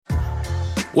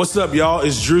What's up, y'all?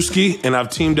 It's Drewski, and I've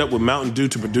teamed up with Mountain Dew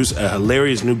to produce a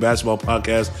hilarious new basketball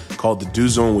podcast called The Dew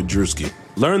Zone with Drewski.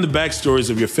 Learn the backstories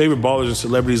of your favorite ballers and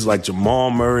celebrities like Jamal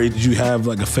Murray. Did you have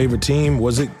like a favorite team?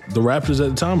 Was it the Raptors at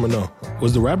the time or no?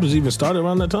 Was the Raptors even started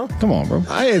around that time? Come on, bro.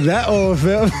 I ain't that old,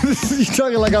 fam. You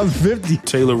talking like I'm 50.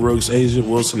 Taylor Rooks, Asia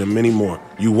Wilson, and many more.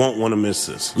 You won't want to miss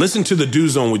this. Listen to The Dew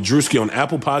Zone with Drewski on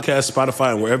Apple Podcasts,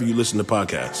 Spotify, and wherever you listen to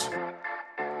podcasts.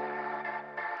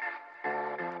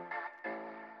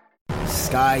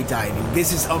 Skydiving.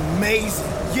 This is amazing.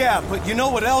 Yeah, but you know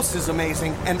what else is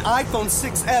amazing? An iPhone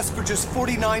 6S for just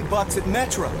 $49 at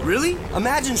Metro. Really?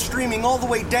 Imagine streaming all the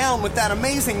way down with that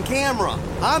amazing camera.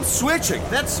 I'm switching.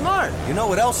 That's smart. You know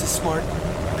what else is smart?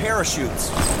 Parachutes.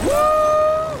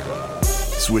 Woo!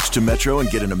 Switch to Metro and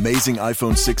get an amazing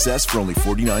iPhone 6S for only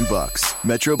 $49.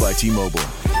 Metro by T-Mobile.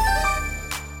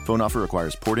 Phone offer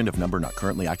requires port-in of number not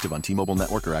currently active on T-Mobile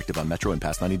network or active on Metro in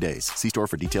past 90 days. See store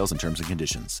for details and terms and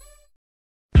conditions.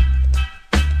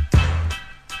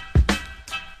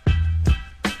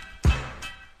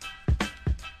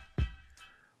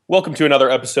 Welcome to another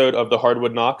episode of the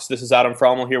Hardwood Knocks. This is Adam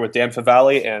Frommel here with Dan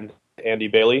Favale and Andy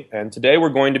Bailey. And today we're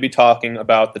going to be talking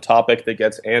about the topic that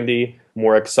gets Andy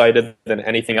more excited than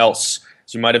anything else.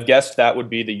 As you might have guessed, that would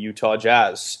be the Utah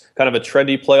Jazz. Kind of a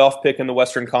trendy playoff pick in the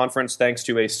Western Conference thanks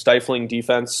to a stifling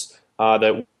defense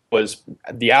that was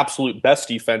the absolute best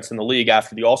defense in the league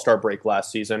after the All-Star break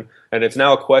last season. And it's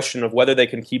now a question of whether they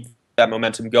can keep that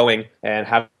momentum going and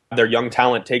have their young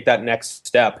talent take that next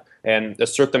step and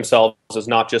assert themselves as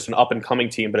not just an up-and-coming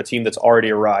team, but a team that's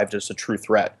already arrived as a true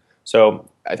threat. So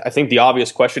I think the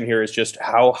obvious question here is just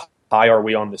how high are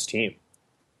we on this team?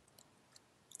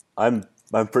 I'm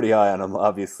pretty high on them,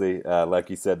 obviously.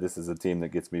 Like you said, this is a team that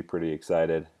gets me pretty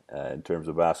excited in terms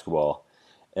of basketball.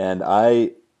 And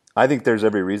I think there's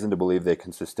every reason to believe they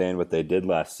can sustain what they did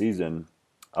last season.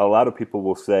 A lot of people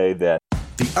will say that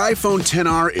the iPhone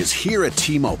XR is here at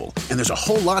T-Mobile, and there's a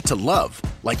whole lot to love,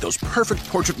 like those perfect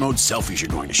portrait mode selfies you're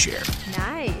going to share.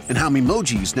 Nice. And how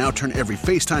Memojis now turn every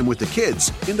FaceTime with the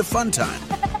kids into fun time.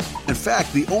 In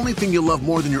fact, the only thing you'll love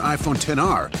more than your iPhone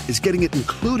XR is getting it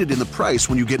included in the price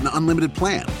when you get an unlimited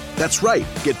plan. That's right,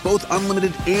 get both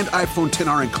unlimited and iPhone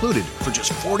XR included for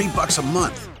just $40 a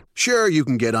month. Sure, you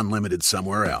can get unlimited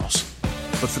somewhere else.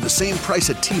 But for the same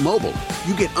price at T-Mobile,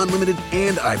 you get unlimited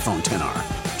and iPhone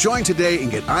XR. Join today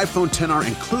and get iPhone XR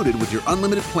included with your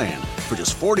unlimited plan for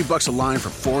just $40 a line for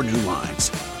 4 new lines.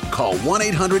 Call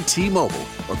 1-800-T-Mobile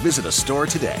or visit a store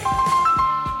today.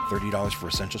 $30 for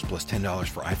Essentials plus $10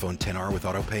 for iPhone XR with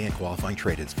autopay and qualifying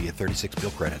trade-ins via 36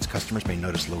 bill credits. Customers may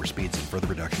notice lower speeds and further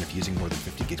reduction if using more than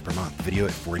 50 gigs per month. Video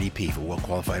at 480p for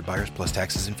well-qualified buyers plus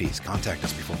taxes and fees. Contact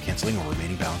us before canceling or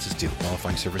remaining balances due.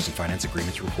 Qualifying service and finance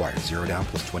agreements required. 0 down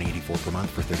plus $20.84 per month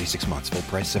for 36 months. Full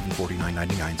price $749.99,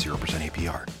 0%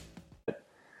 APR.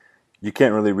 you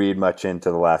can't really read much into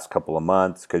the last couple of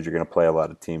months because you're going to play a lot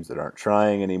of teams that aren't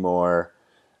trying anymore.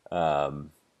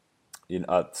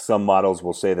 Some models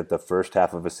will say that the first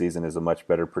half of a season is a much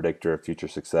better predictor of future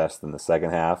success than the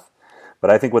second half. But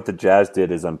I think what the Jazz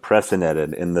did is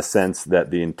unprecedented in the sense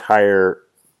that the entire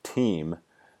team,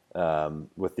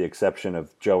 with the exception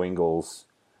of Joe Ingles,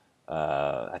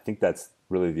 I think that's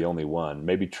really the only one,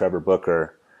 maybe Trevor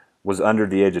Booker, was under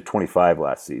the age of 25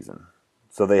 last season.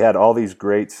 So they had all these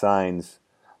great signs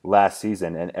last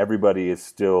season, and everybody is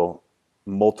still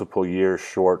multiple years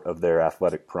short of their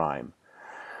athletic prime.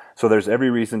 So there's every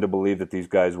reason to believe that these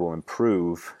guys will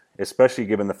improve, especially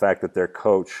given the fact that their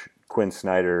coach, Quinn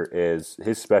Snyder,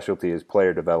 his specialty is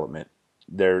player development.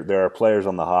 There are players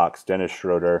on the Hawks, Dennis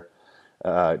Schroeder,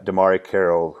 Damari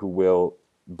Carroll, who will,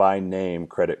 by name,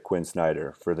 credit Quinn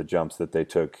Snyder for the jumps that they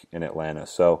took in Atlanta.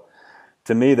 So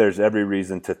to me, there's every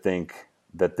reason to think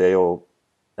that they'll,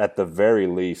 at the very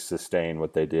least, sustain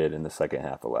what they did in the second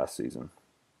half of last season.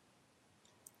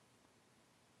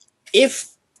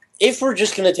 If we're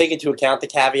just going to take into account the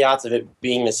caveats of it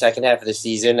being the second half of the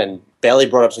season, and Bailey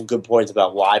brought up some good points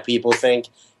about why people think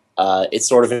it's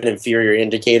sort of an inferior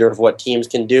indicator of what teams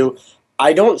can do,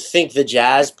 I don't think the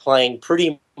Jazz playing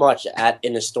pretty much at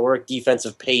an historic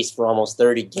defensive pace for almost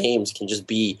 30 games can just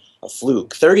be a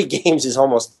fluke. 30 games is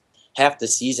almost half the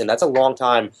season. That's a long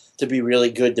time to be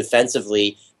really good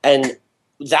defensively, and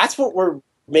that's what we're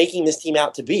making this team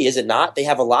out to be, is it not? They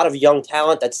have a lot of young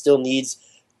talent that still needs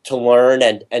to learn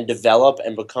and develop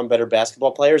and become better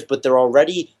basketball players, but they're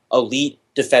already elite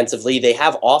defensively. They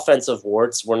have offensive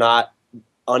warts. We're not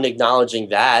unacknowledging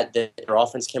that. Their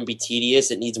offense can be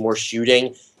tedious. It needs more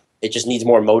shooting. It just needs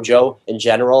more mojo in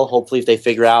general. Hopefully if they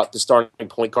figure out the starting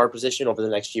point guard position over the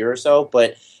next year or so.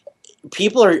 But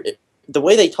people are, the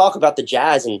way they talk about the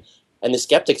Jazz and And the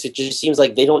skeptics, it just seems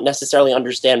like they don't necessarily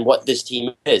understand what this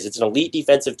team is. It's an elite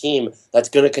defensive team that's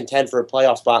going to contend for a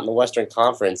playoff spot in the Western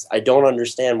Conference. I don't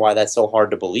understand why that's so hard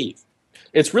to believe.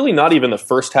 It's really not even the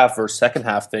first half or second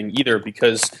half thing either,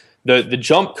 because the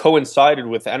jump coincided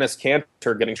with Enes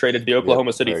Kanter getting traded to the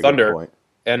Oklahoma City Thunder.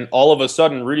 And all of a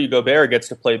sudden, Rudy Gobert gets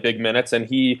to play big minutes, and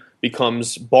he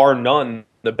becomes, bar none,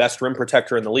 the best rim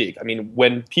protector in the league. I mean,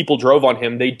 when people drove on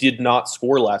him, they did not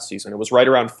score last season. It was right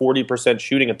around 40%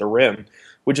 shooting at the rim,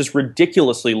 which is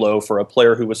ridiculously low for a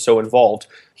player who was so involved.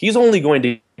 He's only going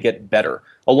to get better.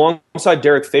 Alongside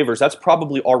Derek Favors, that's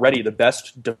probably already the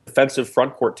best defensive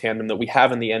front court tandem that we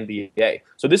have in the NBA.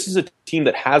 So this is a team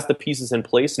that has the pieces in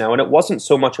place now, and it wasn't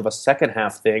so much of a second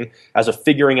half thing as a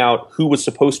figuring out who was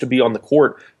supposed to be on the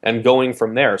court and going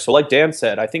from there. So like Dan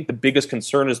said, I think the biggest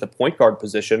concern is the point guard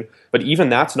position, but even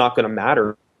that's not going to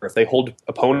matter if they hold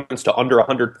opponents to under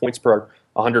 100 points per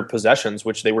 100 possessions,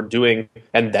 which they were doing,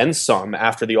 and then some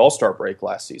after the All-Star break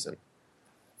last season.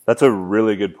 That's a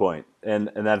really good point.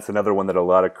 And that's another one that a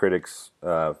lot of critics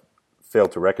fail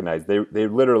to recognize. They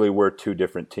literally were two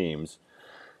different teams.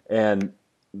 And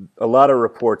a lot of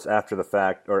reports after the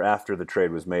fact, or after the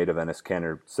trade was made of Enes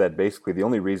Kanter, said basically the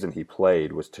only reason he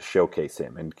played was to showcase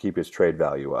him and keep his trade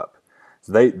value up.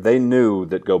 So they knew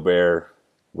that Gobert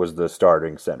was the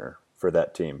starting center for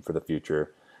that team for the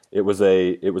future. It was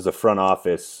a front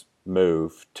office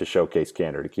move to showcase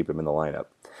Kanter, to keep him in the lineup.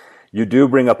 You do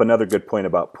bring up another good point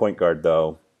about point guard,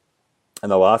 though, and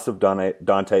the loss of Dante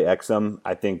Exum,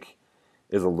 I think,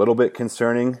 is a little bit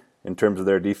concerning in terms of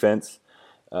their defense.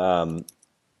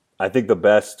 I think the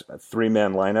best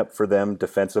three-man lineup for them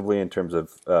defensively in terms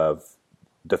of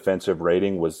defensive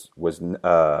rating was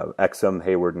Exum,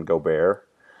 Hayward, and Gobert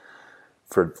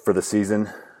for the season.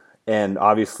 And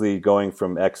obviously going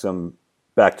from Exum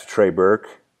back to Trey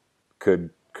Burke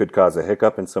could cause a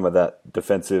hiccup in some of that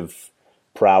defensive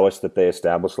prowess that they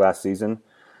established last season.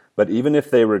 But even if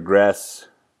they regress,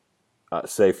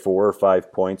 say 4 or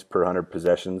 5 points per 100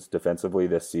 possessions defensively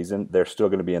this season, they're still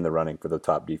going to be in the running for the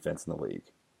top defense in the league.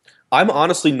 I'm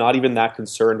honestly not even that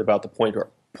concerned about the point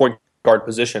guard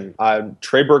position.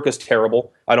 Trey Burke is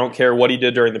terrible. I don't care what he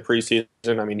did during the preseason.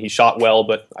 I mean, he shot well,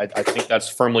 but I think that's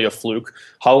firmly a fluke.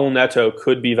 Raul Neto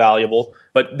could be valuable,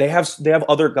 but they have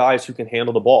other guys who can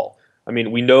handle the ball. I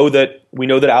mean, we know that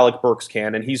Alec Burks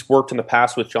can, and he's worked in the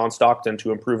past with John Stockton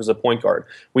to improve as a point guard.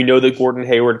 We know that Gordon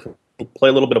Hayward can play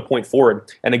a little bit of point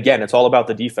forward, and again, it's all about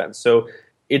the defense. So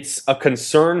it's a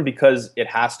concern because it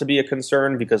has to be a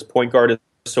concern because point guard is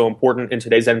so important in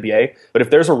today's NBA. But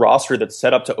if there's a roster that's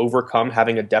set up to overcome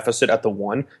having a deficit at the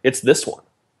one, it's this one.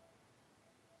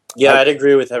 Yeah, I'd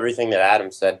agree with everything that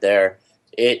Adam said there.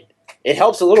 It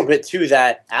helps a little bit too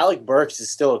that Alec Burks is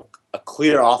still a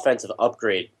clear offensive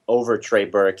upgrade over Trey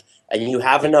Burke, and you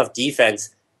have enough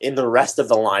defense in the rest of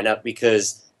the lineup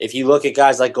because if you look at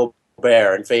guys like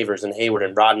Gobert and Favors and Hayward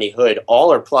and Rodney Hood,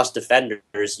 all are plus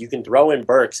defenders. You can throw in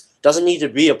Burks. Doesn't need to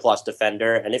be a plus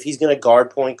defender, and if he's going to guard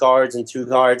point guards and two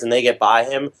guards and they get by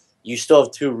him, you still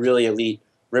have two really elite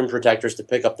rim protectors to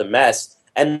pick up the mess.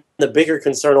 And the bigger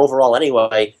concern overall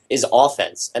anyway is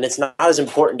offense. And it's not as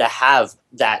important to have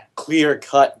that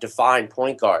clear-cut, defined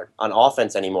point guard on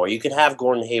offense anymore. You can have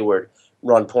Gordon Hayward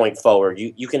run point forward.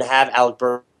 You can have Alec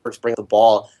Burks bring the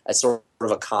ball as sort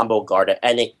of a combo guard,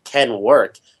 and it can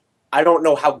work. I don't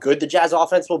know how good the Jazz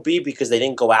offense will be because they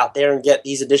didn't go out there and get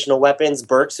these additional weapons.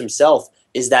 Burks himself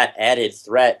is that added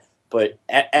threat, but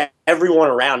everyone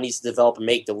around needs to develop and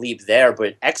make the leap there.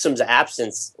 But Exum's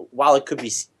absence, while it could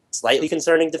be slightly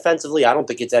concerning defensively, I don't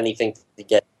think it's anything to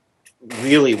get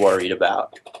really worried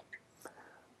about.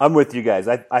 I'm with you guys.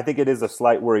 I think it is a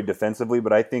slight worry defensively,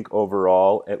 but I think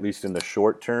overall, at least in the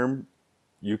short term,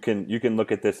 you can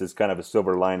look at this as kind of a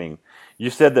silver lining. You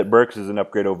said that Burks is an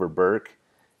upgrade over Burke.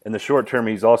 In the short term,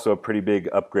 he's also a pretty big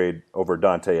upgrade over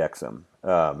Dante Exum,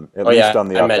 at least on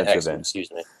the offensive end. Excuse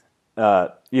me.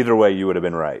 Either way, you would have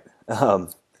been right.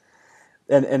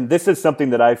 And this is something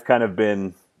that I've kind of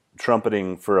been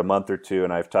trumpeting for a month or two,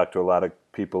 and I've talked to a lot of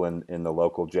people in the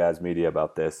local Jazz media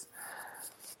about this.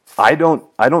 I don't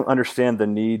understand the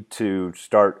need to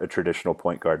start a traditional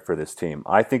point guard for this team.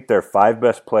 I think their 5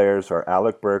 best players are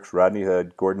Alec Burks, Rodney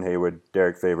Hood, Gordon Hayward,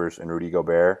 Derek Favors, and Rudy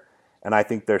Gobert. And I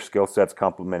think their skill sets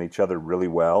complement each other really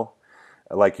well.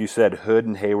 Like you said, Hood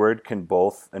and Hayward can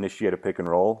both initiate a pick and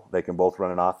roll. They can both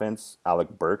run an offense. Alec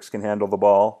Burks can handle the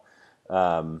ball.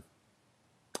 I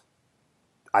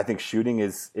think shooting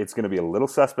it's going to be a little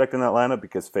suspect in that lineup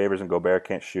because Favors and Gobert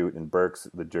can't shoot, and Burks,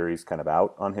 the jury's kind of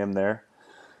out on him there.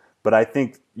 But I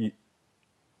think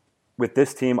with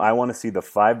this team, I want to see the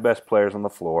 5 best players on the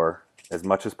floor as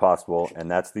much as possible,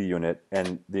 and that's the unit.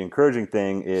 And the encouraging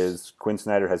thing is Quinn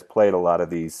Snyder has played a lot of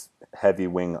these heavy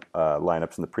wing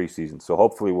lineups in the preseason, so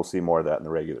hopefully we'll see more of that in the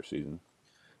regular season.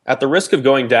 At the risk of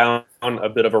going down a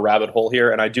bit of a rabbit hole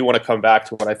here, and I do want to come back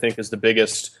to what I think is the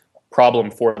biggest problem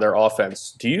for their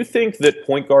offense, do you think that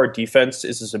point guard defense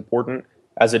is as important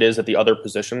as it is at the other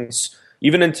positions?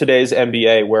 Even in today's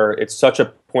NBA, where it's such a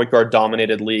point guard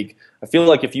dominated league, I feel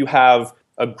like if you have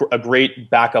a great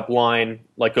backup line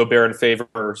like Gobert and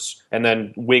Favors and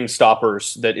then wing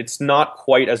stoppers, that it's not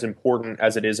quite as important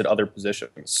as it is at other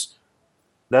positions.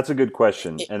 That's a good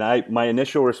question. And my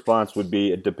initial response would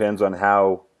be it depends on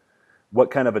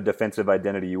what kind of a defensive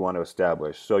identity you want to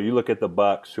establish. So you look at the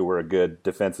Bucks, who were a good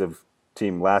defensive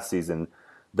team last season.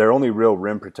 Their only real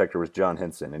rim protector was John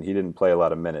Henson, and he didn't play a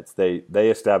lot of minutes. They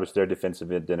established their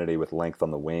defensive identity with length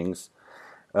on the wings.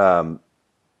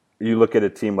 You look at a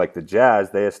team like the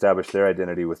Jazz, they established their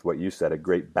identity with what you said, a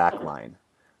great back line.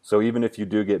 So even if you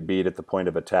do get beat at the point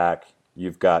of attack,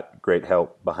 you've got great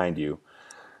help behind you.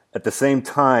 At the same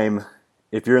time,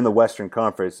 if you're in the Western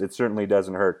Conference, it certainly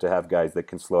doesn't hurt to have guys that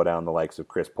can slow down the likes of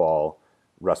Chris Paul,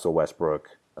 Russell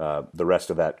Westbrook, the rest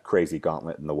of that crazy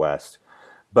gauntlet in the West.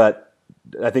 But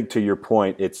I think to your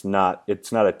point, it's not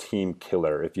a team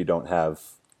killer if you don't have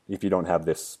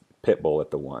this pit bull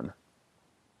at the one.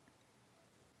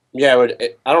 Yeah,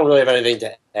 I don't really have anything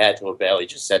to add to what Bailey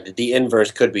just said. The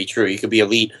inverse could be true. You could be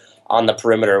elite on the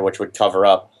perimeter, which would cover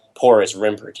up porous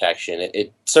rim protection.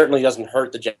 It certainly doesn't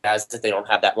hurt the Jazz that they don't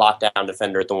have that lockdown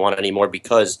defender at the one anymore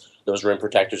because those rim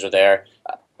protectors are there.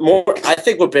 I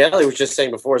think what Bailey was just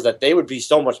saying before is that they would be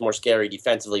so much more scary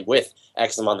defensively with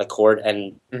Exum on the court,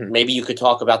 and maybe you could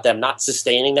talk about them not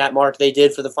sustaining that mark they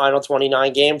did for the final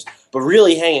 29 games, but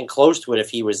really hanging close to it if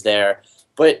he was there.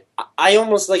 But I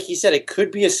almost, like he said, it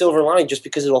could be a silver lining just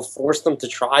because it'll force them to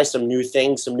try some new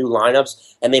things, some new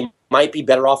lineups, and they might be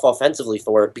better off offensively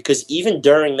for it because even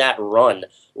during that run,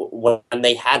 when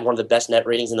they had one of the best net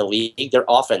ratings in the league, their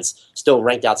offense still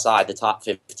ranked outside the top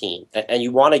 15. And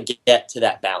you want to get to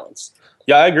that balance.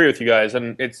 Yeah, I agree with you guys.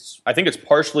 And I think it's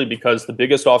partially because the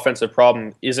biggest offensive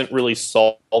problem isn't really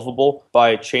solvable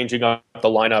by changing up the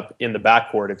lineup in the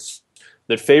backcourt. It's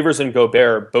that Favors and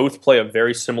Gobert both play a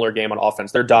very similar game on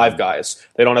offense. They're dive guys.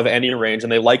 They don't have any range,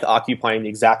 and they like occupying the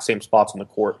exact same spots on the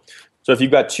court. So if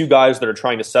you've got two guys that are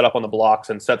trying to set up on the blocks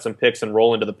and set some picks and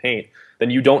roll into the paint, then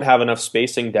you don't have enough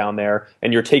spacing down there,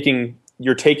 and you're taking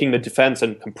the defense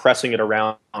and compressing it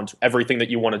around everything that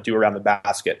you want to do around the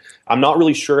basket. I'm not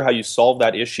really sure how you solve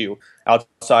that issue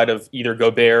outside of either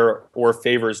Gobert or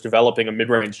Favors developing a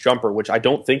mid-range jumper, which I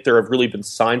don't think there have really been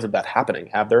signs of that happening,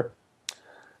 have there?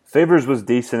 Favors was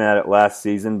decent at it last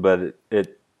season, but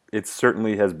it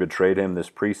certainly has betrayed him this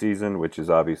preseason, which is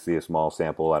obviously a small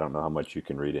sample. I don't know how much you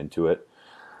can read into it.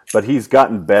 But he's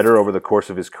gotten better over the course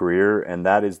of his career, and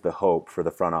that is the hope for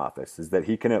the front office, is that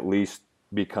he can at least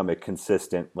become a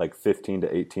consistent 15 to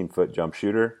 18-foot jump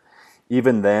shooter.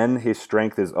 Even then, his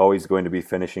strength is always going to be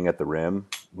finishing at the rim,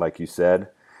 like you said,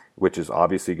 which is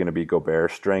obviously going to be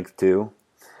Gobert's strength too.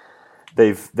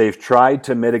 They've tried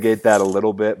to mitigate that a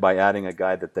little bit by adding a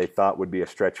guy that they thought would be a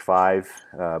stretch five,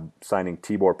 signing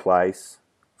Tibor Pleiss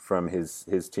from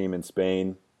his team in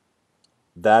Spain.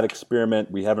 That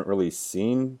experiment we haven't really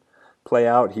seen play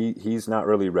out. He's not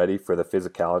really ready for the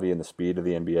physicality and the speed of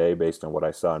the NBA based on what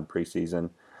I saw in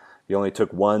preseason. He only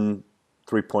took one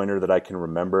three-pointer that I can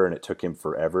remember, and it took him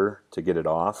forever to get it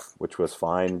off, which was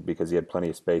fine because he had plenty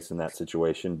of space in that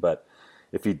situation. But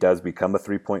if he does become a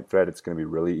three-point threat, it's going to be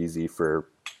really easy for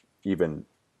even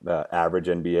average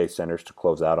NBA centers to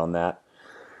close out on that.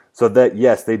 So that,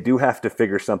 yes, they do have to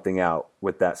figure something out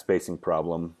with that spacing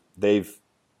problem.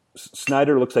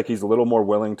 Snyder looks like he's a little more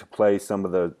willing to play some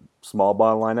of the small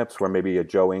ball lineups where maybe a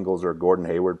Joe Ingles or a Gordon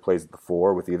Hayward plays at the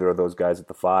 4 with either of those guys at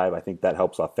the 5. I think that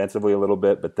helps offensively a little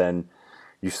bit, but then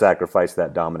you sacrifice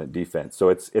that dominant defense. So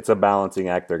it's a balancing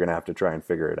act. They're going to have to try and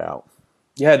figure it out.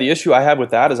 Yeah, the issue I have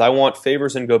with that is I want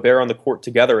Favors and Gobert on the court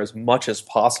together as much as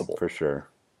possible. For sure.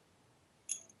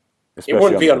 It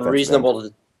wouldn't be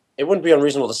unreasonable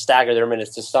to stagger their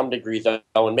minutes to some degree, though,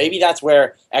 and maybe that's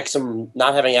where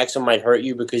not having Exum might hurt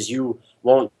you because you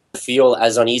won't feel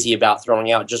as uneasy about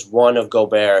throwing out just one of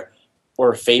Gobert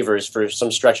or Favors for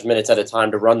some stretch of minutes at a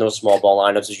time to run those small ball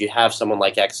lineups as you have someone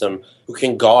like Exum who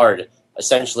can guard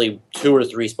essentially 2 or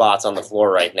 3 spots on the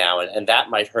floor right now, and that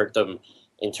might hurt them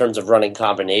in terms of running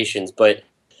combinations. But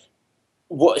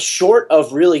short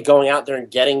of really going out there and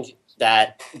getting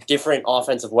that different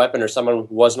offensive weapon or someone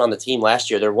who wasn't on the team last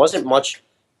year, there wasn't much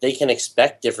they can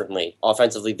expect differently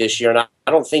offensively this year. And I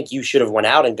don't think you should have went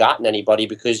out and gotten anybody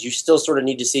because you still sort of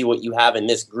need to see what you have in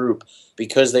this group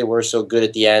because they were so good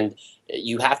at the end.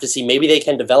 you have to see maybe they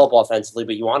can develop offensively,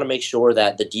 but you want to make sure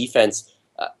that the defense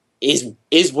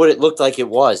is what it looked like it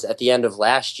was at the end of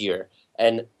last year.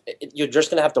 And you're just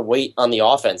going to have to wait on the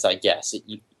offense, I guess.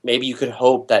 Maybe you could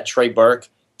hope that Trey Burke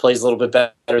plays a little bit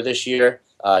better this year.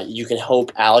 You can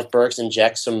hope Alec Burks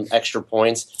injects some extra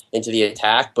points into the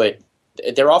attack, but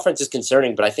their offense is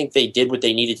concerning. But I think they did what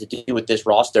they needed to do with this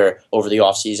roster over the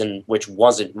offseason, which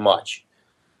wasn't much.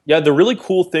 Yeah, the really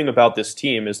cool thing about this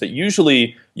team is that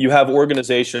usually you have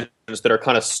organizations that are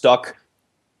kind of stuck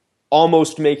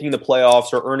almost making the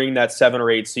playoffs or earning that 7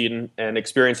 or 8 seed and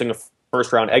experiencing a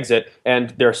first-round exit,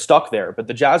 and they're stuck there. But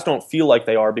the Jazz don't feel like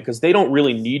they are because they don't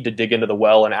really need to dig into the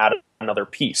well and add another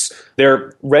piece.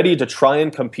 They're ready to try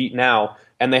and compete now,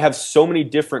 and they have so many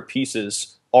different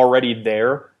pieces already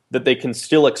there that they can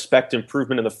still expect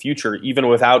improvement in the future, even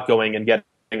without going and getting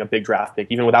a big draft pick,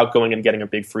 even without going and getting a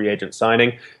big free agent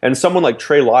signing. And someone like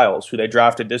Trey Lyles, who they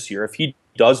drafted this year, if he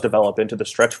does develop into the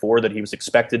stretch 4 that he was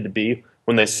expected to be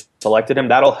when they selected him,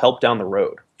 that'll help down the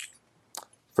road.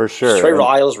 For sure. Is Trey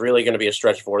Lyles really going to be a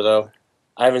stretch 4, though?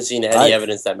 I haven't seen any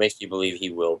evidence that makes you believe he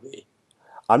will be.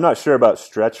 I'm not sure about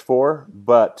stretch 4,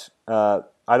 but I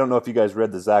don't know if you guys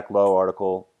read the Zach Lowe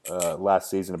article last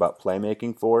season about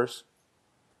playmaking 4s.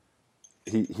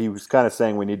 He was kind of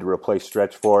saying we need to replace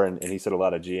stretch 4, and he said a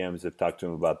lot of GMs have talked to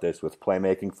him about this with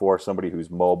playmaking 4, somebody who's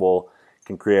mobile,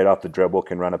 can create off the dribble,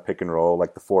 can run a pick and roll,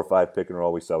 like the 4-5 pick and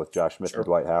roll we saw with Josh Smith and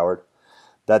Dwight Howard.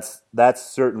 That's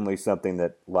certainly something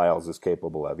that Lyles is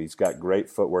capable of. He's got great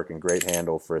footwork and great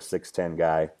handle for a 6'10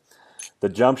 guy. The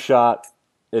jump shot,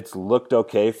 it's looked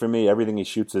okay for me. Everything he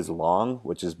shoots is long,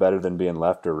 which is better than being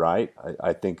left or right.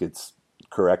 I think it's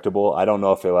correctable. I don't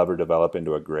know if he'll ever develop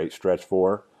into a great stretch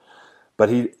 4. But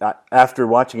after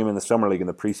watching him in the Summer League in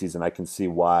the preseason, I can see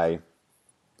why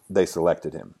they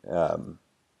selected him.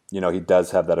 He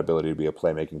does have that ability to be a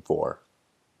playmaking 4.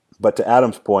 But to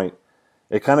Adam's point,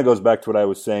 it kind of goes back to what I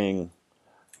was saying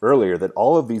earlier, that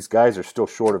all of these guys are still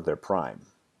short of their prime.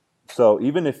 So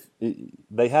even if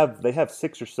they have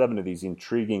 6 or 7 of these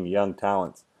intriguing young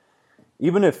talents,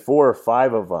 even if 4 or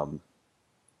 5 of them,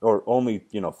 or only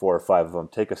 4 or 5 of them,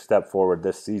 take a step forward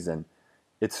this season,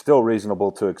 it's still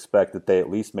reasonable to expect that they at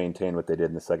least maintain what they did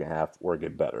in the second half or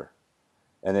get better.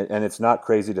 And it's not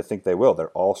crazy to think they will. They're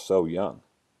all so young.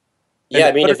 Yeah,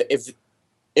 I mean,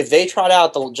 if they trot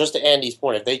out just to Andy's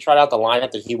point, if they trot out the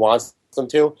lineup that he wants them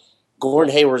to,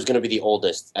 Gordon Hayward is going to be the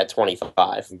oldest at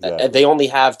 25. Exactly. They only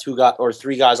have 3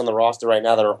 guys on the roster right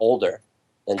now that are older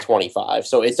than 25.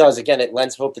 So it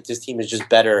lends hope that this team is just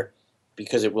better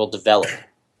because it will develop.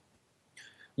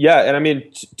 Yeah, and I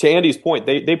mean, to Andy's point,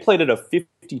 they played at a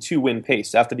 52-win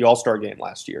pace after the All-Star game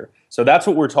last year. So that's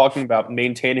what we're talking about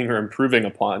maintaining or improving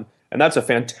upon. And that's a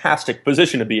fantastic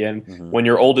position to be in when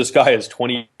your oldest guy is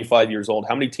 25 years old.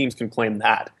 How many teams can claim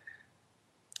that?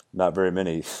 Not very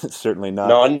many. Certainly not.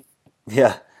 None.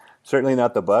 Yeah, certainly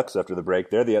not the Bucks after the break.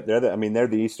 They're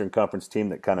the Eastern Conference team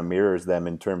that kind of mirrors them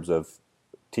in terms of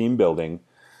team building.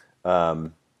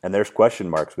 And there's question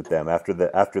marks with them after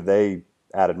they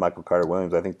added Michael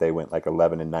Carter-Williams. I think they went like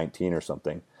 11-19 or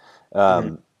something.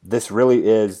 This really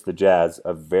is the Jazz,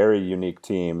 a very unique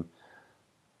team.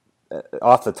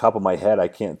 Off the top of my head, I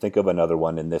can't think of another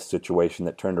one in this situation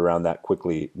that turned around that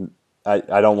quickly. I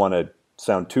don't want to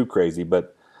sound too crazy,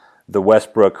 but the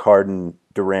Westbrook, Harden,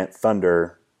 Durant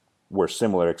Thunder were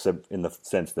similar, except in the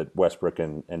sense that Westbrook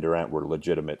and Durant were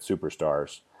legitimate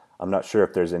superstars. I'm not sure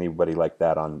if there's anybody like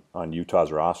that on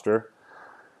Utah's roster,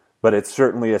 but it's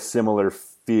certainly a similar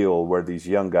feel where these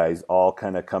young guys all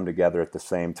kind of come together at the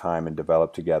same time and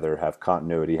develop together, have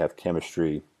continuity, have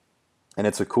chemistry, and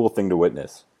it's a cool thing to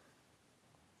witness.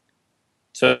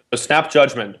 So, snap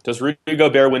judgment. Does Rudy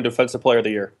Gobert win Defensive Player of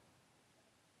the Year?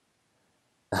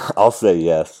 I'll say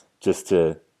yes, just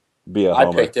to be a homer.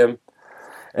 I picked him.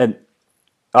 And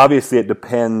obviously it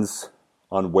depends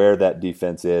on where that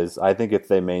defense is. I think if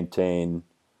they maintain,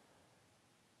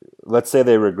 let's say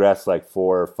they regress like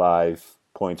 4 or 5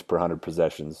 points per 100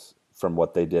 possessions from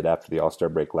what they did after the All-Star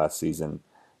break last season,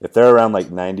 if they're around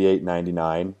like 98,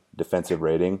 99 defensive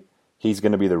rating, he's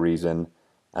going to be the reason.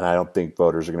 And I don't think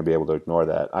voters are going to be able to ignore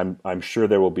that. I'm sure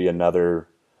there will be another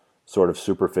sort of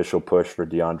superficial push for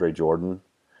DeAndre Jordan.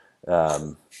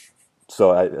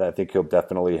 So I think he'll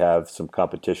definitely have some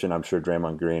competition. I'm sure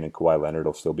Draymond Green and Kawhi Leonard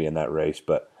will still be in that race,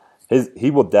 but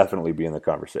he will definitely be in the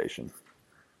conversation.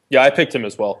 Yeah, I picked him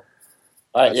as well.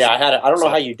 I don't know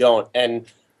how you don't. And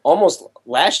almost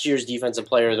last year's Defensive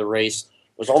Player of the race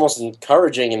was almost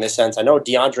encouraging in this sense. I know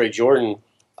DeAndre Jordan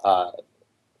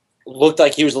looked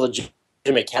like he was a legitimate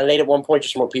candidate at one point,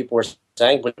 just from what people were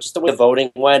saying, but just the way the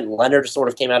voting went, Leonard sort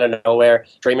of came out of nowhere.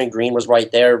 Draymond Green was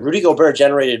right there. Rudy Gobert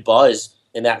generated buzz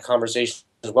in that conversation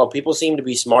as well. People seem to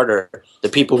be smarter, the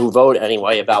people who vote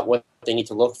anyway, about what they need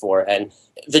to look for. And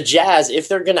the Jazz, if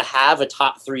they're going to have a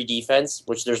top 3 defense,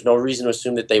 which there's no reason to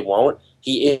assume that they won't,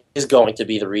 he is going to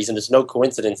be the reason. It's no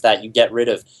coincidence that you get rid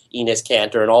of Enes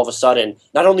Kanter, and all of a sudden,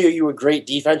 not only are you a great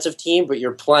defensive team, but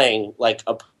you're playing like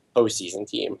a postseason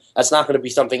team. That's not going to be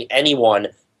something anyone,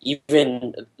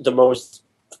 even the most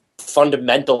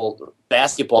fundamental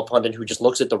basketball pundit who just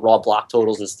looks at the raw block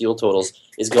totals and steal totals,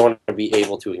 is going to be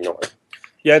able to ignore.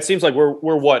 Yeah, it seems like we're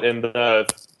what, in the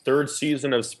 3rd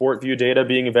season of SportView data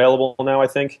being available now, I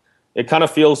think. It kind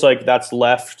of feels like that's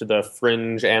left the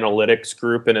fringe analytics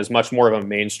group and is much more of a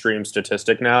mainstream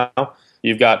statistic now.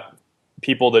 You've got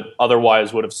people that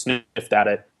otherwise would have sniffed at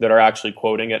it that are actually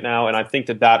quoting it now, and I think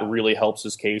that really helps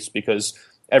his case, because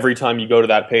every time you go to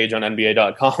that page on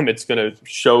NBA.com, it's going to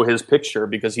show his picture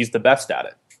because he's the best at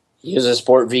it. He is a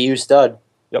SportView stud.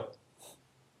 Yep.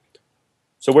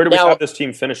 So where do we have this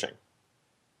team finishing?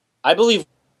 I believe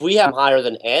we have him higher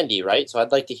than Andy, right? So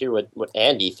I'd like to hear what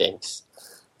Andy thinks.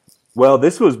 Well,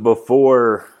 this was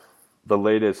before the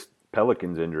latest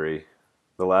Pelicans injury.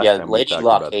 The last time we Lady talked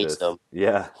Luck about hates this. them.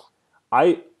 Yeah,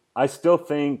 I still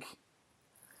think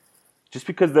just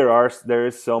because there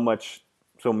is so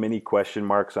many question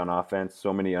marks on offense,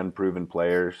 so many unproven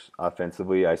players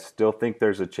offensively, I still think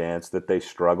there's a chance that they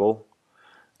struggle.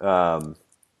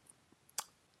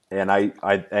 And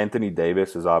Anthony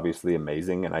Davis is obviously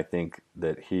amazing, and I think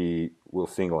that he will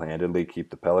single-handedly keep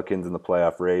the Pelicans in the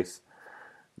playoff race.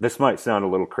 This might sound a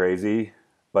little crazy,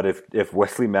 but if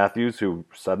Wesley Matthews, who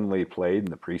suddenly played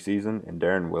in the preseason, and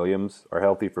Darren Williams are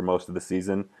healthy for most of the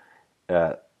season,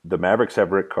 the Mavericks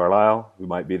have Rick Carlisle, who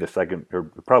might be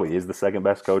probably is the second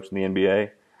best coach in the NBA.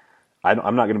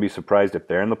 I'm not going to be surprised if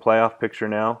they're in the playoff picture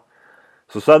now.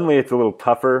 So suddenly it's a little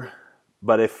tougher.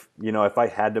 But if I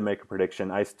had to make a prediction,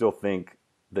 I still think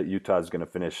that Utah is going to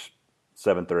finish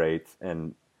 7th or 8th,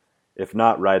 and if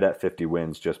not right at 50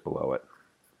 wins, just below it.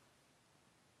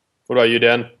 What about you,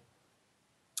 Dan?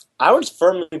 I would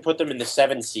firmly put them in the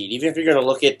 7th seed, even if you're going to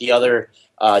look at the other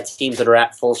teams that are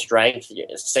at full strength.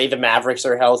 Say the Mavericks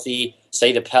are healthy,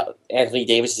 say Anthony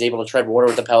Davis is able to tread water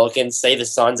with the Pelicans, say the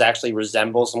Suns actually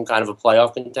resemble some kind of a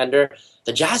playoff contender.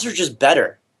 The Jazz are just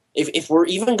better. If we're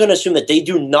even going to assume that they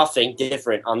do nothing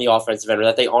different on the offensive end, or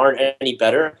that they aren't any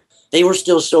better, they were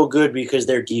still so good because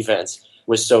their defense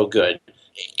was so good.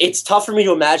 It's tough for me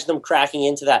to imagine them cracking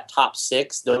into that top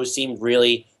 6. Those seem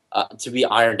really to be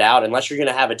ironed out, unless you're going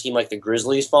to have a team like the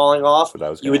Grizzlies falling off.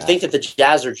 You would think that the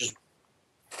Jazz are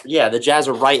the Jazz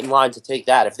are right in line to take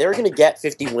that. If they're going to get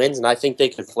 50 wins, and I think they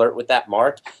could flirt with that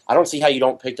mark, I don't see how you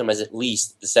don't pick them as at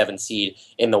least the 7th seed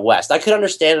in the West. I could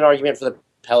understand an argument for the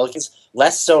Pelicans.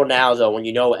 Less so now, though, when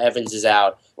you know Evans is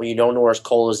out, when you know Norris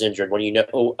Cole is injured, when you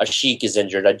know a Sheik is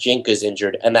injured, a Jink is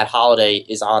injured, and that Holiday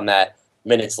is on that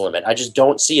minutes limit. I just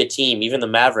don't see a team, even the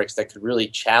Mavericks, that could really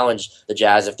challenge the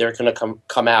Jazz if they're going to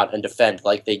come out and defend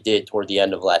like they did toward the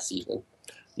end of last season.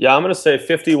 Yeah, I'm going to say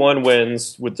 51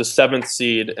 wins with the 7th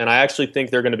seed, and I actually think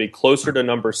they're going to be closer to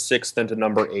number 6 than to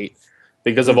number 8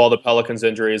 because of all the Pelicans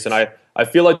injuries, and I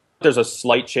feel like there's a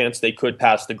slight chance they could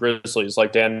pass the Grizzlies,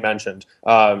 like Dan mentioned.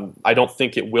 I don't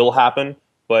think it will happen,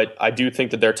 but I do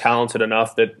think that they're talented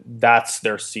enough that that's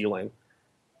their ceiling.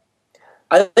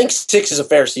 I think 6 is a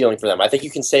fair ceiling for them. I think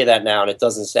you can say that now, and it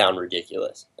doesn't sound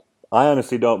ridiculous. I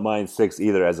honestly don't mind 6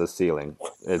 either as a ceiling.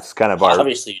 It's kind of our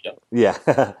obviously you don't.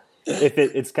 Yeah,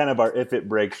 it's kind of our if it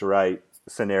breaks right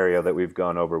scenario that we've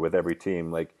gone over with every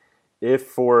team. Like if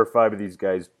 4 or 5 of these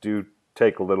guys do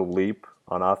take a little leap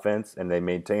on offense and they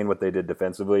maintain what they did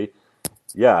defensively,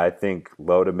 yeah, I think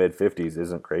low to mid 50s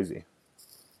isn't crazy.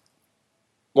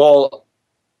 Well,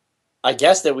 I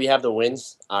guess that we have the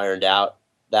wins ironed out.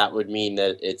 That would mean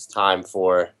that it's time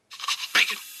for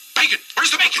bacon. Bacon.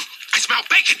 Where's the bacon? I smell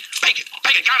bacon. Bacon.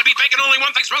 Bacon. Gotta be bacon. Only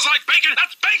one thing smells like bacon.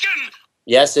 That's bacon.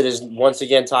 Yes, it is once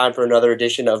again time for another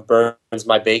edition of Burns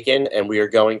My Bacon, and we are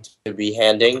going to be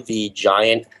handing the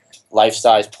giant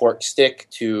life-size pork stick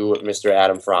to Mr.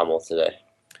 Adam Frommel today.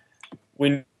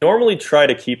 We normally try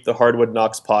to keep the Hardwood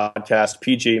Knocks podcast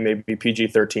PG, maybe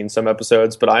PG-13 some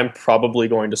episodes, but I'm probably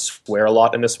going to swear a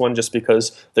lot in this one just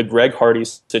because the Greg Hardy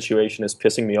situation is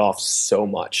pissing me off so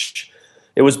much.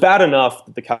 It was bad enough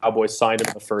that the Cowboys signed him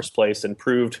in the first place and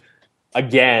proved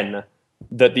again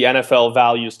that the NFL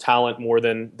values talent more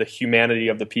than the humanity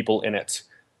of the people in it.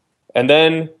 And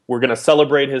then we're going to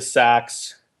celebrate his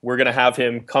sacks. We're going to have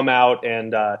him come out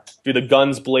and do the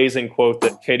guns blazing quote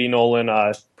that Katie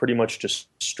Nolan pretty much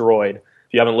destroyed.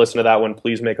 If you haven't listened to that one,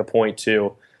 please make a point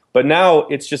to. But now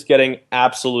it's just getting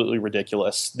absolutely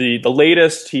ridiculous. The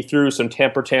latest, he threw some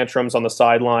temper tantrums on the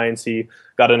sidelines. He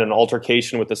got in an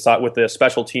altercation with the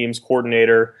special teams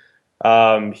coordinator.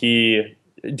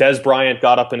 Des Bryant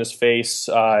got up in his face,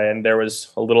 and there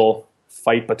was a little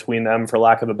fight between them, for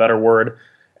lack of a better word.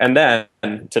 And then,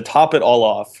 to top it all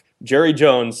off, Jerry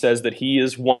Jones says that he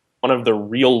is one of the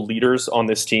real leaders on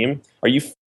this team. Are you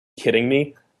kidding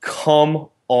me? Come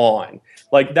on.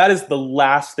 Like, that is the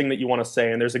last thing that you want to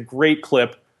say. And there's a great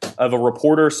clip of a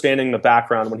reporter standing in the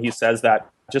background when he says that,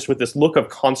 just with this look of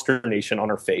consternation on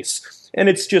her face. And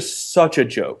it's just such a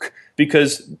joke,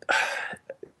 because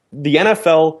the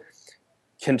NFL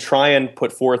can try and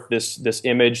put forth this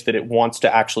image that it wants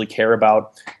to actually care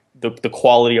about the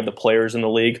quality of the players in the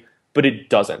league, but it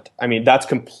doesn't. I mean, that's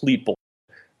complete bullshit,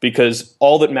 because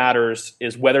all that matters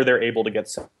is whether they're able to get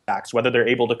sacks, whether they're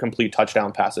able to complete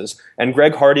touchdown passes. And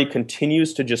Greg Hardy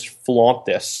continues to just flaunt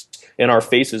this in our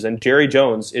faces, and Jerry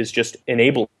Jones is just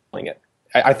enabling it.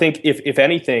 I think if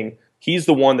anything, he's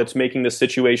the one that's making this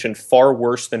situation far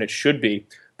worse than it should be,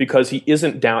 because he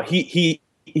isn't down.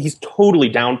 He's totally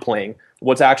downplaying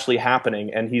what's actually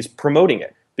happening, and he's promoting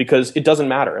it, because it doesn't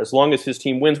matter. As long as his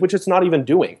team wins, which it's not even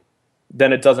doing,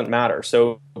 then it doesn't matter.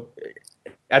 So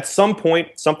at some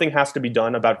point, something has to be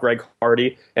done about Greg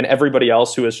Hardy and everybody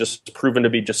else who has just proven to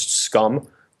be just scum.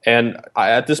 And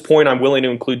at this point, I'm willing to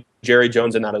include Jerry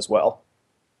Jones in that as well.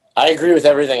 I agree with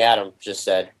everything Adam just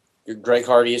said. Greg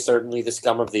Hardy is certainly the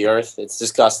scum of the earth. It's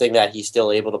disgusting that he's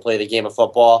still able to play the game of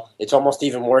football. It's almost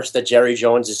even worse that Jerry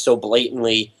Jones is so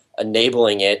blatantly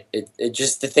enabling it. It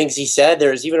just, the things he said,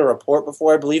 there was even a report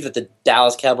before, I believe, that the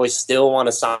Dallas Cowboys still want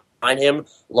to sign him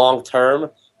long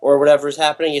term or whatever is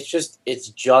happening. It's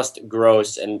just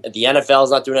gross. And the NFL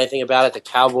is not doing anything about it. The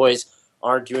Cowboys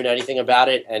aren't doing anything about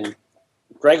it. And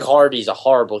Greg Hardy's a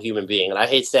horrible human being. And I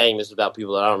hate saying this about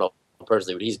people that I don't know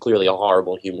personally, but he's clearly a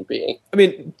horrible human being. I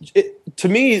mean, to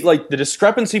me, like, the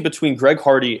discrepancy between Greg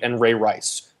Hardy and Ray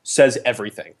Rice says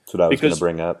everything. That's what I was going to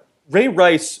bring up. Ray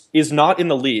Rice is not in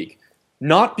the league,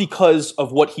 not because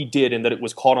of what he did and that it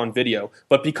was caught on video,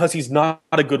 but because he's not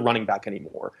a good running back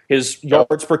anymore. His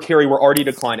yards per carry were already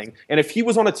declining. And if he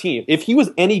was on a team, if he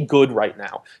was any good right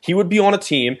now, he would be on a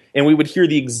team and we would hear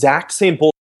the exact same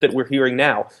bullshit that we're hearing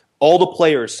now. All the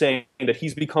players saying that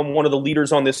he's become one of the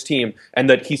leaders on this team and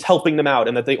that he's helping them out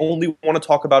and that they only want to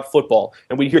talk about football.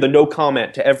 And we hear the no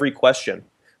comment to every question.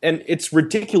 And it's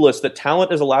ridiculous that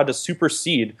talent is allowed to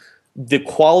supersede the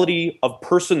quality of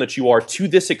person that you are to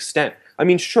this extent. I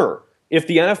mean, sure, if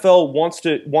the NFL wants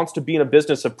to be in a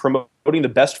business of promoting the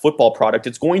best football product,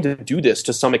 it's going to do this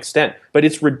to some extent. But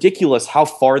it's ridiculous how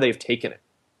far they've taken it.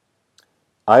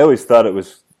 I always thought it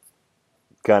was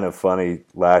kind of funny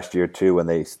last year too when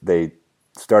they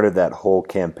started that whole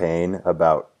campaign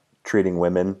about treating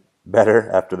women better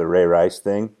after the Ray Rice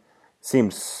thing.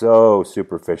 Seems so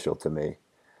superficial to me,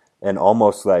 and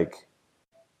almost like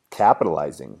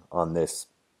capitalizing on this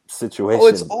situation. Oh,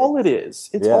 it's all it is.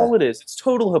 It's all it is. It's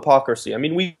total hypocrisy. I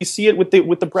mean, we see it with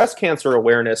the breast cancer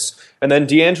awareness, and then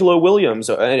D'Angelo Williams.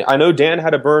 I know Dan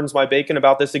had a burns my bacon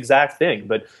about this exact thing,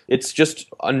 but it's just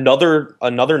another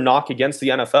knock against the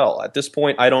NFL. At this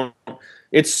point,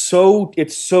 it's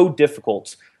so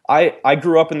difficult. I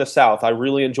grew up in the South. I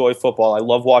really enjoy football. I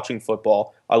love watching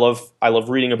football. I love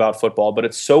reading about football, but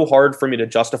it's so hard for me to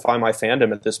justify my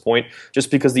fandom at this point just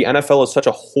because the NFL is such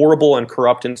a horrible and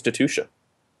corrupt institution.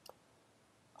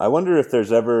 I wonder if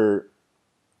there's ever,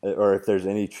 or if there's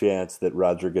any chance that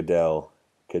Roger Goodell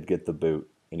could get the boot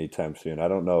anytime soon. I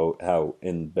don't know how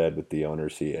in bed with the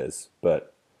owners he is,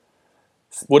 but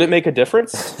would it make a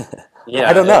difference? Yeah,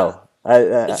 I don't know.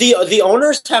 The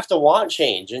owners have to want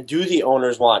change, and do the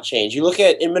owners want change? You look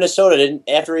at in Minnesota,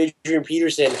 after Adrian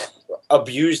Peterson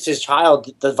abused his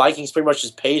child, the Vikings pretty much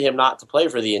just paid him not to play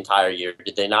for the entire year.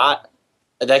 Did they not?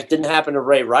 That didn't happen to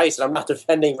Ray Rice, and I'm not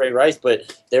defending Ray Rice,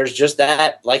 but there's just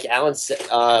that, like Adam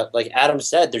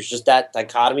said, there's just that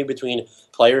dichotomy between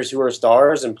players who are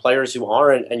stars and players who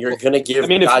aren't, and you're going to give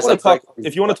guys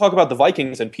if you want to talk about the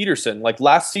Vikings and Peterson, like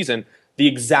last season, the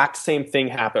exact same thing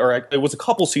happened, or it was a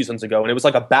couple seasons ago, and it was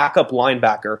like a backup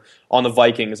linebacker on the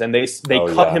Vikings, and they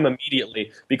cut him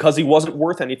immediately because he wasn't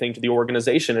worth anything to the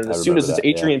organization. And as soon as it's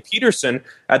Adrian Peterson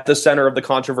at the center of the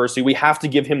controversy, we have to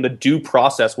give him the due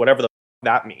process, whatever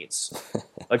that means.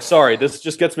 Like, sorry, this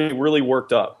just gets me really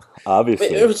worked up. Obviously.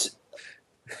 It was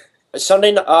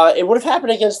Sunday. It would have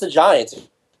happened against the Giants. If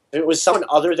it was someone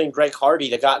other than Greg Hardy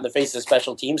that got in the face of the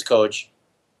special teams coach,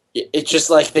 it's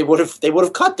just like they would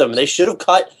have cut them. They should have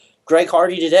cut Greg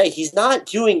Hardy today. He's not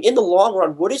doing, in the long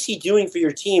run, what is he doing for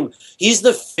your team? He's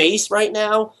the face right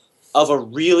now of a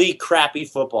really crappy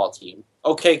football team.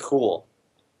 Okay, cool.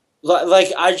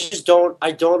 Like,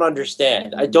 I don't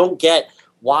understand. I don't get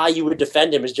why you would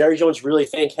defend him. Does Jerry Jones really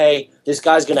think, hey, this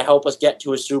guy's going to help us get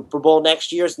to a Super Bowl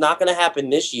next year? It's not going to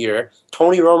happen this year.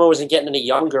 Tony Romo isn't getting any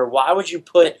younger. Why would you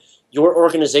put your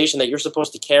organization that you're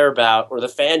supposed to care about, or the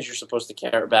fans you're supposed to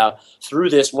care about,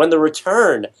 through this when the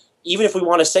return, even if we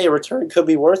want to say a return could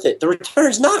be worth it, the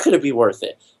return's not going to be worth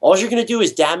it. All you're going to do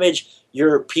is damage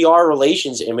your PR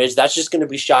relations image. That's just going to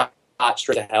be shot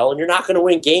straight to hell, and you're not going to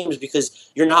win games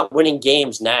because you're not winning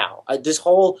games now. This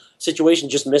whole situation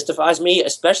just mystifies me,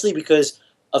 especially because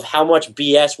of how much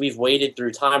BS we've waded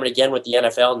through time and again with the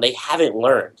NFL, and they haven't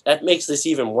learned. That makes this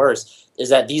even worse, is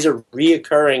that these are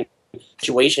reoccurring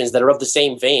situations that are of the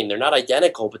same vein. They're not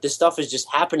identical, but this stuff is just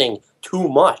happening too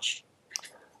much.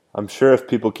 I'm sure if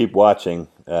people keep watching,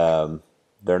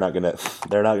 they're not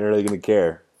really gonna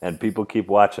care, and people keep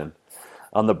watching.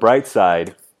 On the bright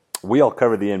side, we all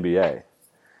cover the NBA,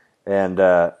 and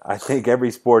I think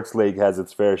every sports league has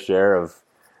its fair share of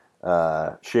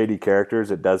shady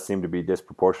characters. It does seem to be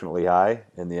disproportionately high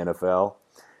in the NFL,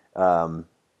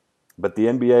 but the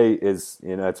NBA is,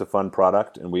 it's a fun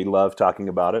product, and we love talking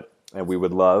about it, and we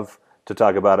would love to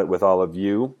talk about it with all of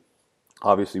you.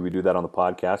 Obviously, we do that on the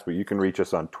podcast, but you can reach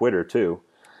us on Twitter too.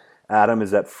 Adam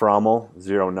is at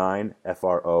Fromal09,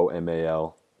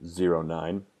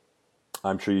 Fromal09.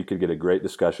 I'm sure you could get a great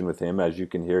discussion with him. As you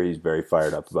can hear, he's very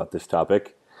fired up about this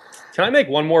topic. Can I make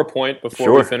one more point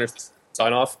before we finish the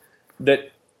sign off?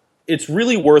 That it's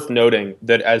really worth noting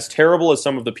that as terrible as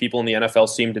some of the people in the NFL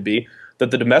seem to be,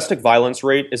 that the domestic violence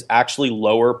rate is actually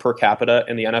lower per capita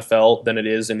in the NFL than it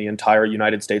is in the entire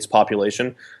United States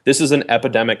population. This is an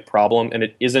epidemic problem, and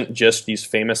it isn't just these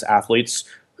famous athletes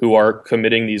who are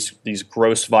committing these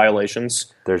gross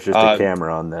violations. There's just a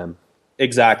camera on them.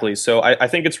 Exactly. So I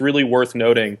think it's really worth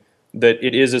noting that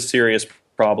it is a serious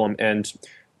problem, and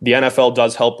the NFL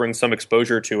does help bring some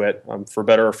exposure to it, for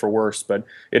better or for worse, but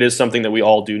it is something that we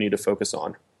all do need to focus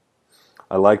on.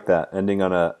 I like that, ending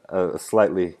on a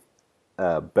slightly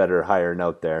better, higher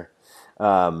note there.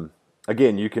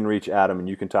 Again, you can reach Adam, and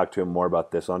you can talk to him more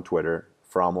about this on Twitter,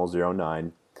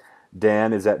 Fromal09.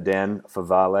 Dan is at Dan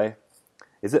Favale.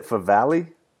 Is it Favale?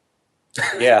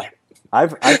 Yeah. I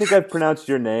think I've pronounced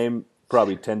your name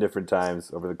probably 10 different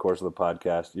times over the course of the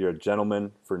podcast. You're a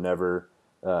gentleman for never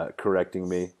correcting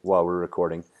me while we're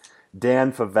recording.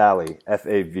 Dan Favale,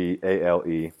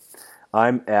 Favale.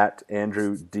 I'm at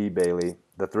Andrew D. Bailey.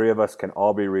 The three of us can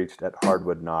all be reached at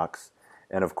Hardwood Knocks.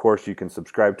 And of course, you can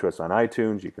subscribe to us on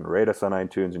iTunes, you can rate us on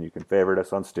iTunes, and you can favorite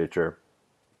us on Stitcher.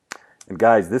 And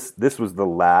guys, this was the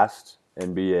last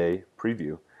NBA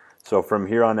preview. So from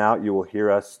here on out, you will hear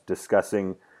us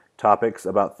discussing topics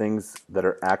about things that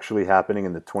are actually happening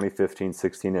in the 2015-16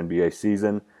 NBA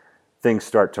season. Things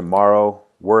start tomorrow.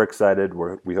 We're excited.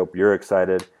 We hope you're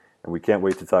excited, and we can't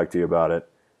wait to talk to you about it.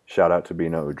 Shout out to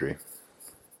Bino Udrih.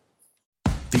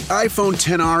 The iPhone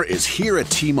XR is here at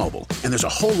T-Mobile, and there's a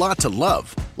whole lot to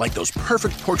love, like those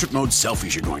perfect portrait mode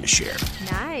selfies you're going to share.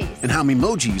 Nice. And how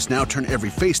Memojis now turn every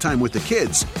FaceTime with the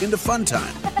kids into fun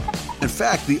time. In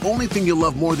fact, the only thing you'll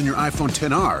love more than your iPhone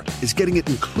XR is getting it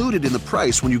included in the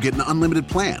price when you get an unlimited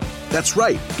plan. That's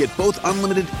right, get both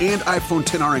unlimited and iPhone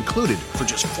XR included for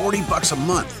just $40 a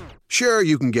month. Sure,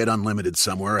 you can get unlimited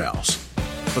somewhere else,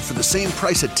 but for the same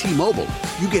price at T-Mobile,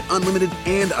 you get unlimited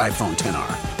and iPhone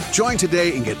XR. Join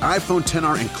today and get iPhone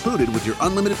XR included with your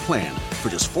unlimited plan for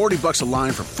just $40 a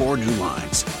line for 4 new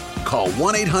lines. Call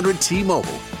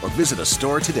 1-800-T-Mobile or visit a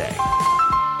store today.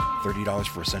 $30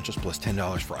 for Essentials plus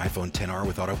 $10 for iPhone XR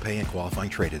with autopay and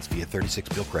qualifying trade-ins via 36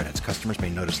 bill credits. Customers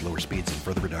may notice lower speeds and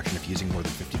further reduction if using more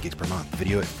than 50 gigs per month.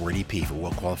 Video at 480p for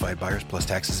well-qualified buyers plus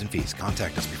taxes and fees.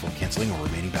 Contact us before canceling or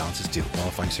remaining balances due.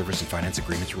 Qualifying service and finance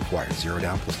agreements required. 0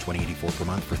 down plus $20.84 per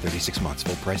month for 36 months.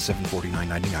 Full price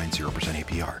 $749.99, 0%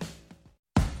 APR.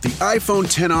 The iPhone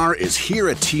XR is here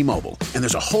at T-Mobile, and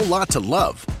there's a whole lot to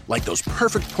love, like those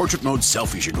perfect portrait mode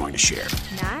selfies you're going to share.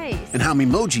 Nice. And how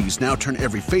Memojis now turn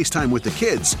every FaceTime with the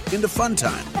kids into fun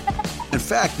time. In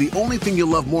fact, the only thing you'll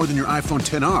love more than your iPhone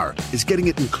XR is getting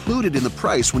it included in the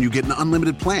price when you get an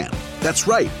unlimited plan. That's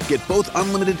right, get both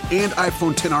unlimited and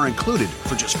iPhone XR included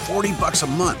for just $40 a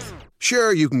month.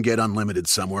 Sure, you can get unlimited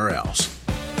somewhere else,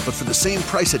 but for the same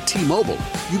price at T-Mobile,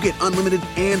 you get unlimited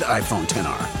and iPhone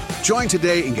XR. Join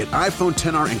today and get iPhone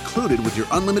XR included with your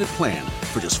unlimited plan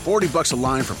for just $40 a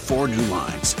line for 4 new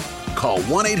lines. Call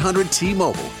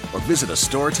 1-800-T-Mobile or visit a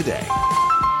store today.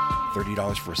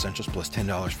 $30 for Essentials plus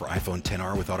 $10 for iPhone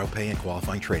XR with autopay and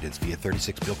qualifying trade-ins via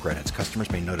 36 bill credits. Customers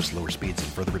may notice lower speeds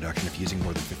and further reduction if using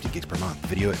more than 50 gigs per month.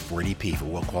 Video at 480p for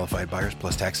well-qualified buyers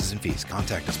plus taxes and fees.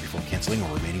 Contact us before canceling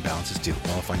or remaining balance is due.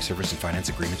 Qualifying service and finance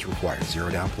agreements required. 0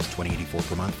 down plus $20.84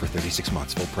 per month for 36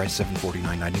 months. Full price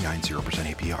 $749.99,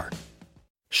 0% APR.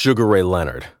 Sugar Ray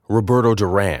Leonard, Roberto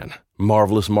Duran,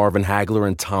 Marvelous Marvin Hagler,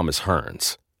 and Thomas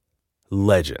Hearns.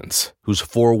 Legends, whose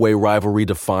four-way rivalry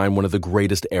defined one of the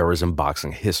greatest eras in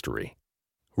boxing history.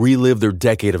 Relive their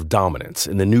decade of dominance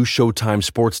in the new Showtime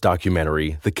sports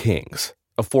documentary, The Kings,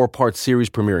 a 4-part series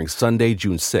premiering Sunday,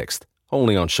 June 6th,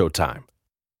 only on Showtime.